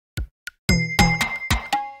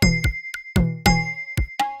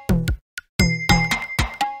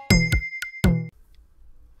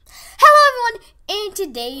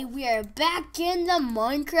today we are back in the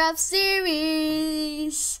Minecraft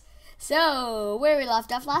series. So, where we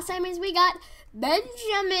left off last time is we got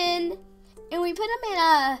Benjamin, and we put him in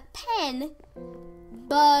a pen,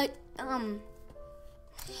 but,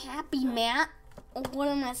 Happy Matt, one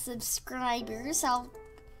of my subscribers,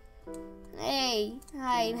 hi,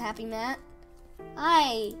 Happy Matt.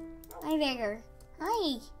 Hi there.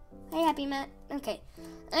 Hi, Happy Matt. Okay.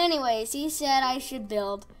 Anyways, he said I should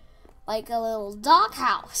build like a little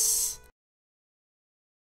doghouse.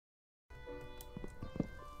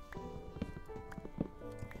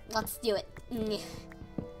 Let's do it.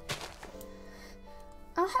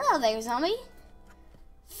 Oh, hello there, zombie.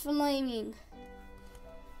 Flaming.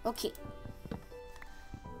 Okay.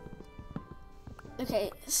 Okay,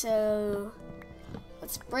 so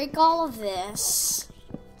let's break all of this.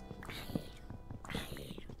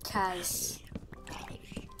 Cause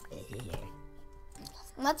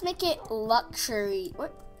let's make it luxury.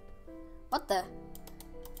 What the?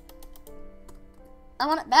 I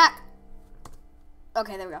want it back.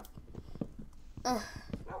 Okay, there we go.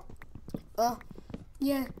 Oh,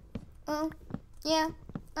 yeah. Oh, yeah.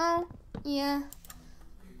 Oh, yeah.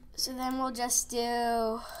 So then we'll just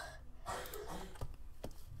do...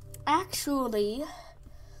 Actually,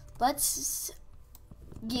 let's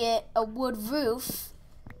get a wood roof.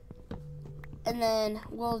 And then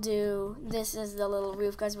we'll do this as the little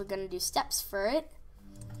roof because we're going to do steps for it.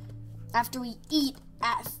 After we eat,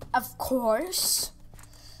 of course.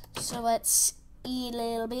 So let's eat a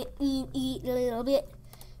little bit, eat a little bit.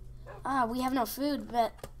 We have no food,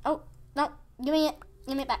 but... Oh, no, give me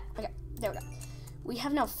it back. Okay, there we go. We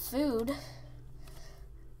have no food.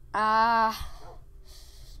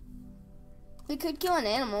 We could kill an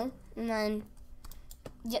animal and then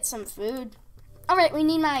get some food. Alright, we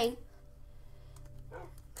need my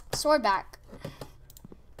sword back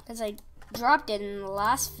because I dropped it in the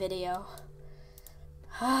last video.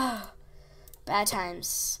 Bad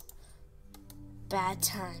times. Bad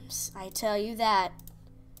times. I tell you that.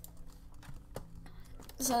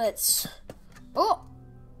 So let's... Oh!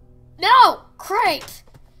 No! Crepe!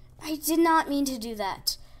 I did not mean to do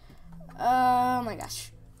that. Oh my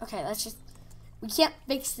gosh. Okay, let's just... We can't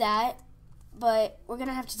fix that, but we're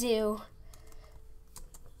gonna have to do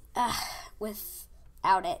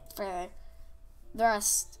without it for the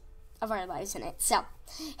rest of our lives in it. So,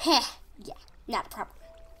 yeah, not a problem.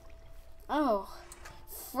 Oh,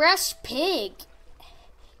 fresh pig.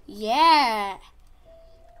 Yeah.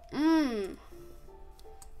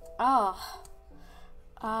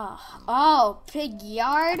 Oh, pig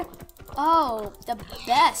yard. Oh, the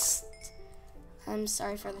best. I'm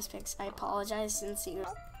sorry for this, pigs. I apologize sincerely.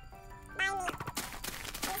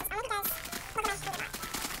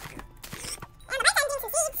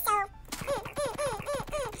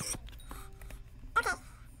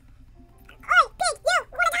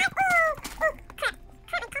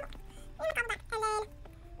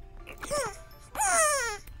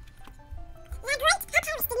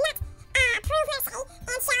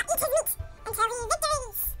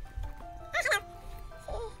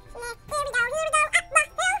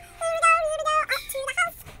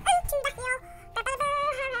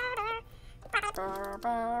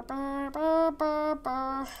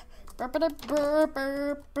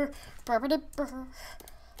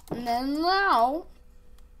 And then now,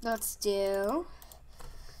 let's do,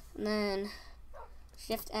 and then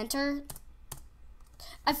shift enter.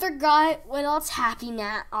 I forgot what else Happy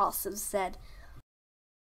Nat also said.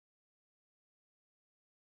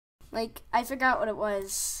 Like, I forgot what it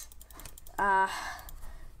was. But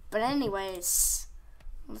anyways,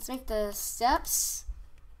 let's make the steps.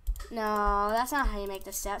 No, that's not how you make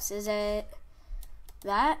the steps, is it?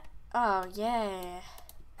 That? Oh, yeah.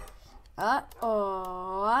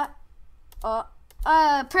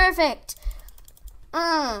 Perfect.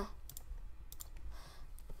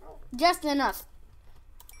 Just enough.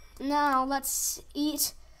 Now, let's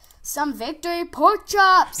eat some victory pork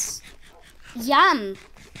chops. Yum.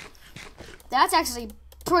 That's actually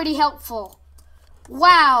pretty helpful.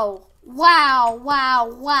 Wow.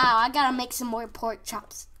 I gotta make some more pork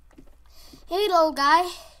chops. Hey, little guy.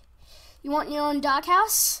 You want your own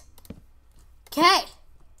doghouse? Okay.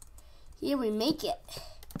 Here we make it.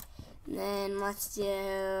 And then let's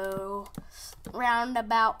do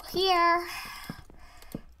roundabout here.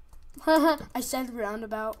 I said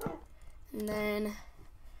roundabout. And then...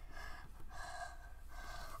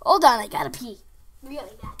 Hold on, I gotta pee.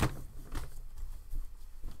 Really bad.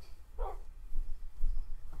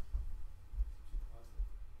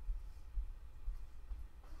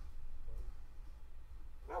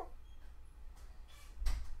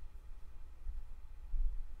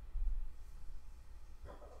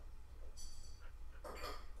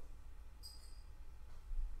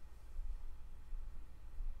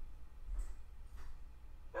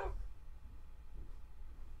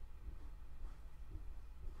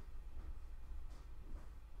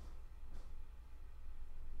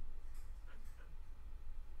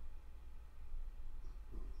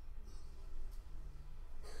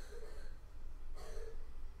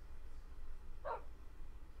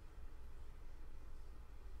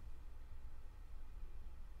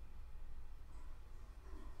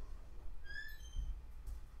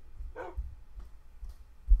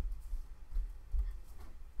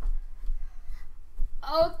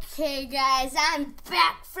 Okay, guys, I'm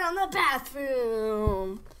back from the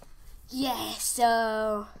bathroom. Yeah,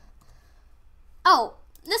 so... Oh,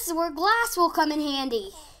 this is where glass will come in handy.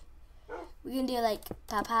 We can do like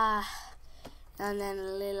papa, and then a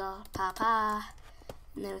little papa,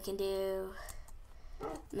 and then we can do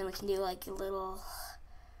like a little...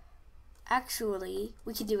 Actually,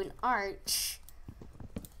 we could do an arch.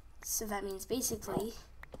 So that means basically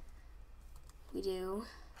we do,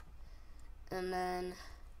 and then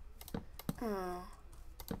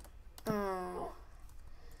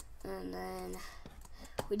and then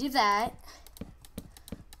we do that,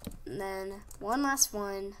 and then one last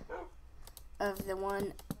one of the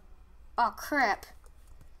one. Oh crap!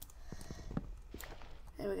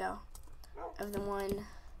 There we go. Of the one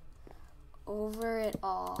over it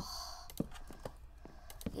all.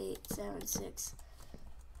 8, 7, 6,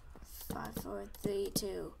 5, 4, 3,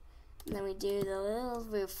 2. And then we do the little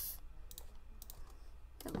roof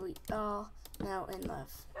that we all know and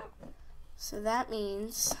love. So that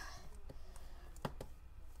means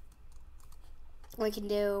we can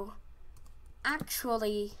do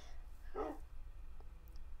actually.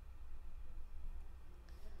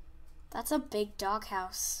 That's a big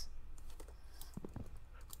doghouse.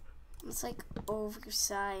 It's like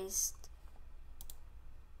oversized.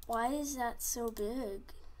 Why is that so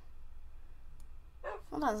big?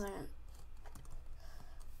 Hold on a second.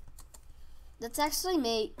 Let's actually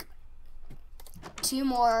make 2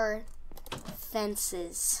 more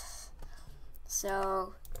fences.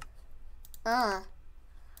 So,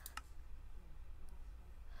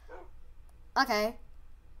 okay.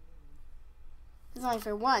 It's only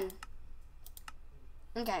for 1.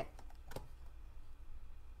 Okay.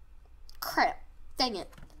 Crap. Dang it.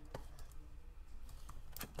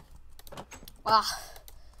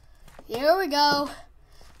 Here we go.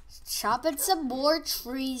 Chopping some more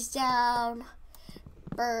trees down.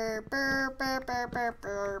 Burr, burr, burr, burr, burr,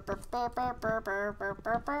 burr, burr, burr, burr, burr, burr,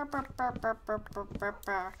 burr, burr, burr, burr, burr, burr, burr,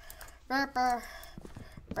 burr.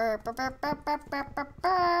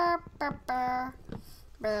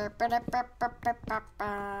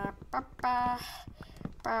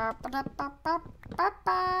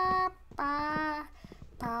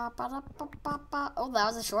 Oh, that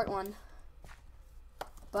was a short one.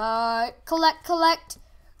 But collect.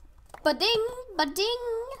 Ba-ding, ba-ding.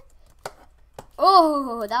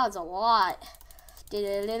 Oh, that was a lot.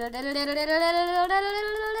 Ding.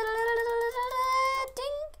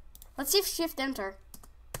 Let's see if shift enter.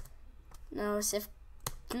 No, shift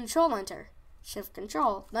control enter. Shift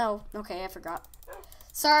control. No. Okay, I forgot.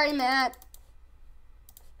 Sorry, Matt.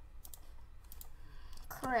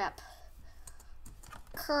 Crap.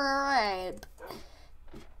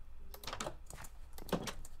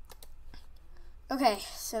 Okay,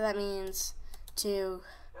 so that means 2,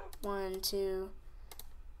 1, 2,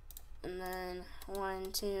 and then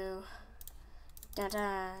 1, 2, da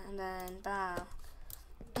da, and then bow.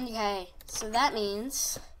 Okay, so that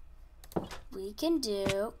means we can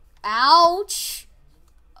do. Ouch!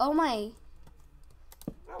 Oh my.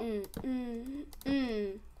 Oh,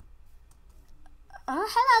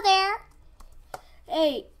 hello there.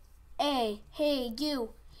 Hey,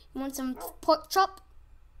 you want some pork chop?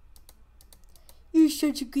 You're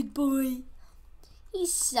such a good boy.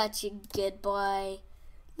 He's such a good boy.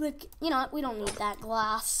 Look, you know what? We don't need that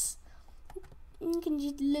glass. You can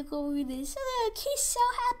just look over this. Look, he's so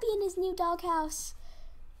happy in his new doghouse.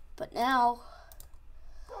 But now,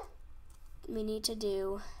 we need to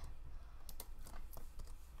do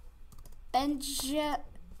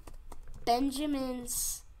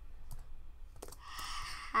Benjamin's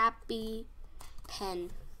happy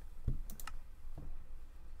pen.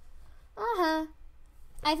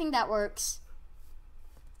 I think that works.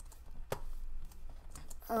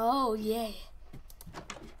 Oh, yay.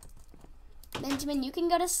 Benjamin, you can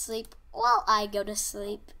go to sleep while I go to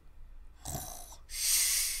sleep.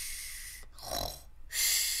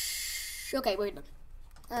 Okay, we're done.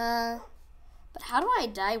 But how do I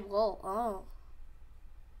dye wool? Oh.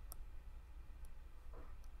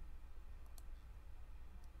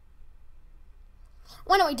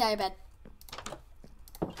 Why don't we dye a bed?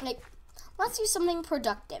 Like, let's do something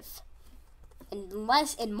productive and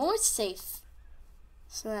less and more safe.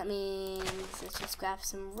 So that means let's just grab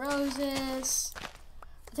some roses.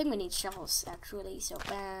 I think we need shovels actually. So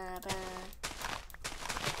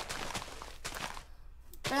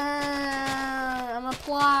I'm a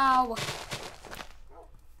plow.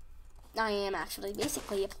 I am actually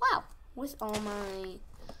basically a plow with all my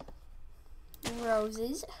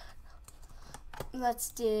roses. Let's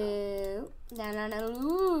do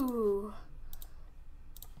ooh.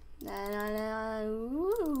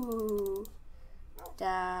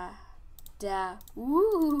 Da. Da.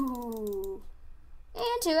 Ooh.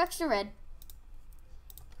 And 2 extra red.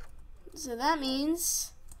 So that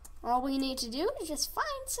means all we need to do is just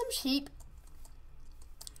find some sheep.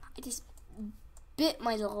 I just bit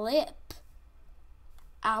my lip.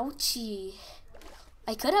 Ouchie.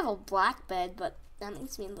 I could have a black bed, but that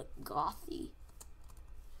makes me look gothy.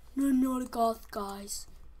 No, I'm not a goth, guys.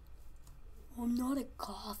 I'm not a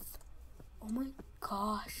goth. Oh my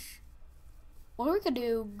gosh. Or we could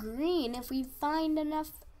do green if we find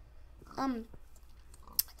enough,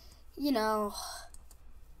 you know,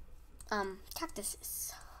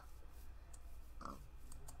 cactuses.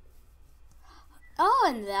 Oh,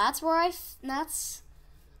 and that's where that's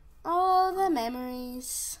all the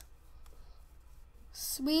memories.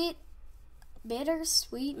 Sweet,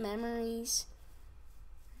 bittersweet memories.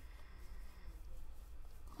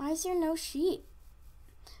 Why is there no sheep?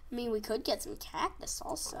 I mean, we could get some cactus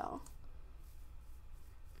also.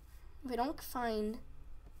 If we don't find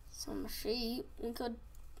some sheep, we could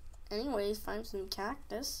anyways find some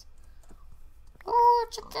cactus. Oh,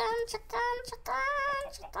 chicken, chicken,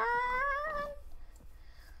 chicken, chicken.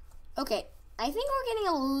 Okay, I think we're getting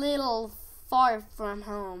a little far from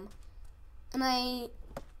home. And I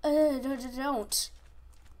don't.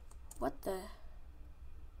 What the?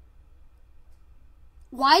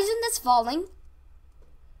 Why isn't this falling?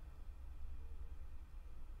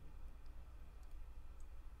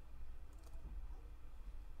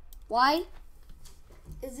 Why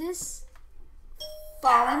is this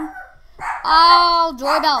falling? Oh,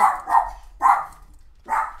 doorbell.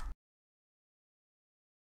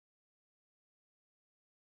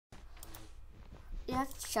 You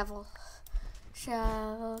have to shovel.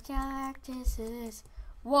 Shovel cactuses.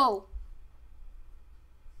 Whoa.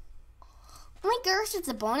 Oh my gosh, it's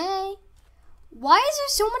a bonnet. Why is there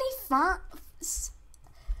so many fonts?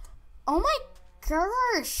 Oh my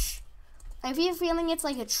gosh. I have a feeling it's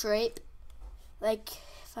like a trap. Like,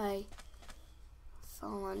 if I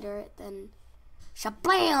fall under it, then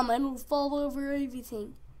shablam, and it'll fall over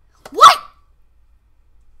everything. What?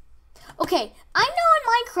 Okay, I know in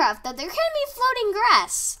Minecraft that there can be floating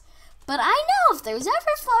grass. But I know if there's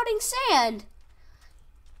ever floating sand,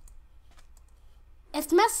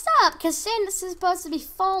 it's messed up because sand is supposed to be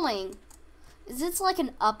falling. Is this like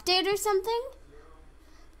an update or something?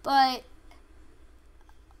 But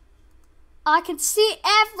I can see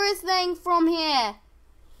everything from here.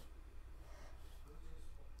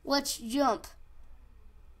 Let's jump.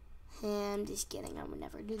 I'm just kidding. I would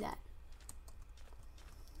never do that.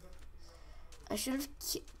 I should have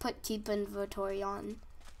put keep inventory on.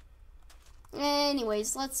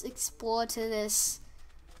 Anyways, let's explore to this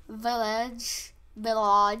village.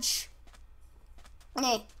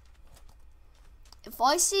 Okay. If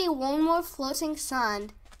I see one more floating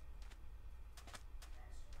sand,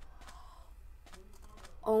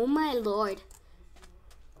 oh my lord.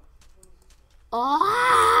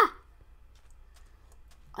 Ah!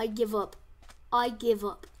 I give up. I give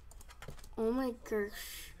up. Oh my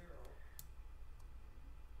gosh.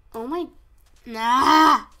 Oh my.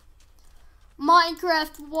 Nah!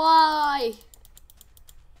 Minecraft, why?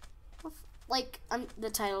 Like, the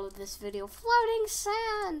title of this video, floating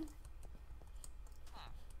sand.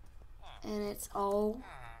 And it's all.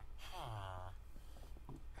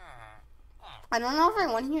 I don't know if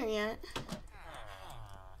I went here yet.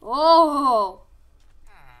 Oh!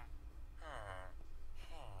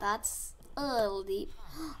 That's a little deep.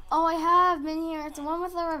 Oh, I have been here. It's the one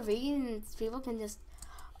with the ravines. People can just.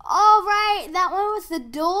 Oh, right. That one with the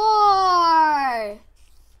door.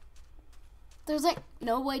 There's like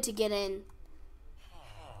no way to get in.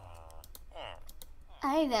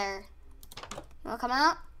 Hey there. Wanna come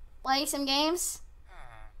out? Play some games?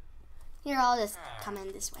 Here, I'll just come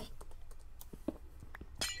in this way.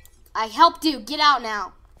 I helped you. Get out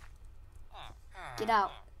now. Get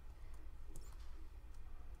out.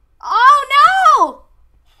 Oh, no!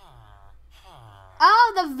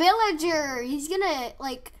 Oh, the villager. He's gonna,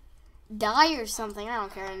 like, die or something. I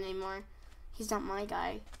don't care anymore. He's not my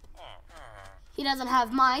guy. He doesn't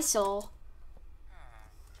have my soul.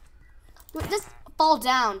 Just fall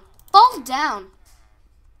down. Fall down.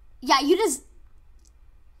 Yeah, you just...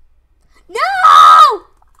 No!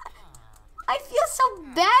 I feel so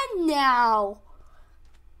bad now.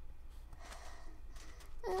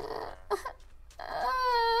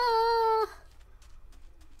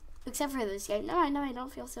 Except for this guy. No, I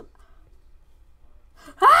don't feel so...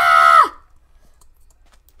 Ah!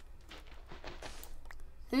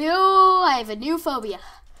 No, I have a new phobia.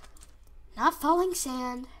 Not falling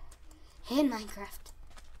sand in Minecraft.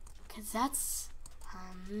 Because that's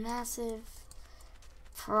a massive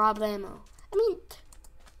problemo. I mean,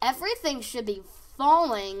 everything should be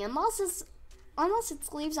falling unless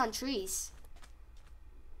it's leaves on trees.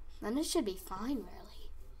 Then it should be fine,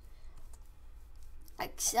 really.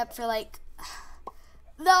 Except for like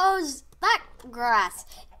that grass.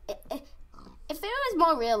 If it was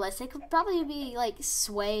more realistic, it would probably be like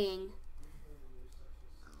swaying.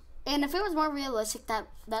 And if it was more realistic,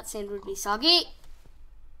 that sand would be soggy.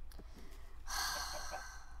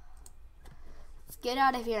 Let's get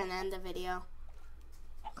out of here and end the video.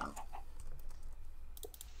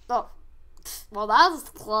 Oh, well, that was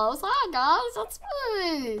close. Hi, guys. That's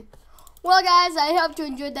me. Well, guys, I hope you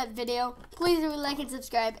enjoyed that video. Please do like and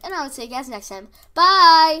subscribe, and I will see you guys next time.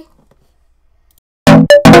 Bye.